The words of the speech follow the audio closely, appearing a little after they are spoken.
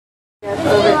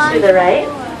Over to the right.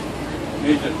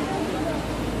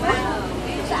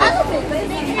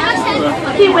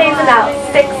 He weighs about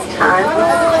 6 tons.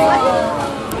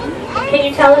 Can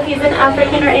you tell if he's an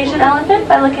African or Asian elephant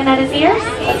by looking at his ears?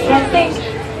 Let's guess.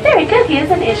 Very good, he is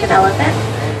an Asian elephant.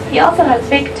 He also has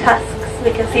big tusks.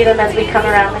 We can see them as we come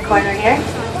around the corner here.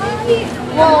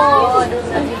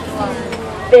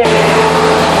 There.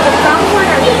 The pronghorn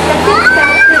are the second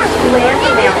fastest land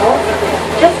mammals,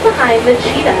 just behind the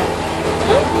cheetah.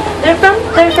 They're from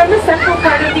the central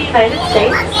part of the United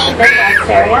States, the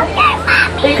Midwest area.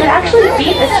 They could actually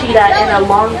beat a cheetah in a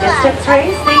long distance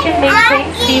race. They can maintain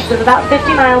speeds of about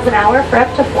 50 miles an hour for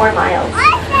up to 4 miles.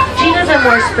 Cheetahs are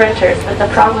more sprinters, but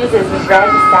the problem is red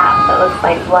sap that looks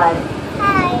like blood.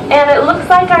 And it looks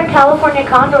like our California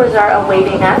condors are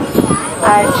awaiting us.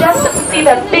 Just see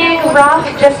the big rock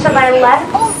just to my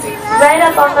left, right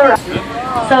up on the rock.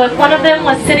 So if one of them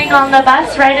was sitting on the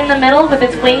bus right in the middle with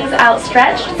its wings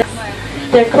outstretched,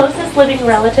 their closest living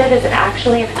relative is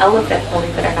actually an elephant,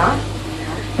 believe it or not.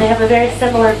 They have a very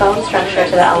similar bone structure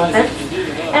to the elephant.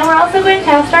 And we're also going to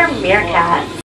test our meerkat.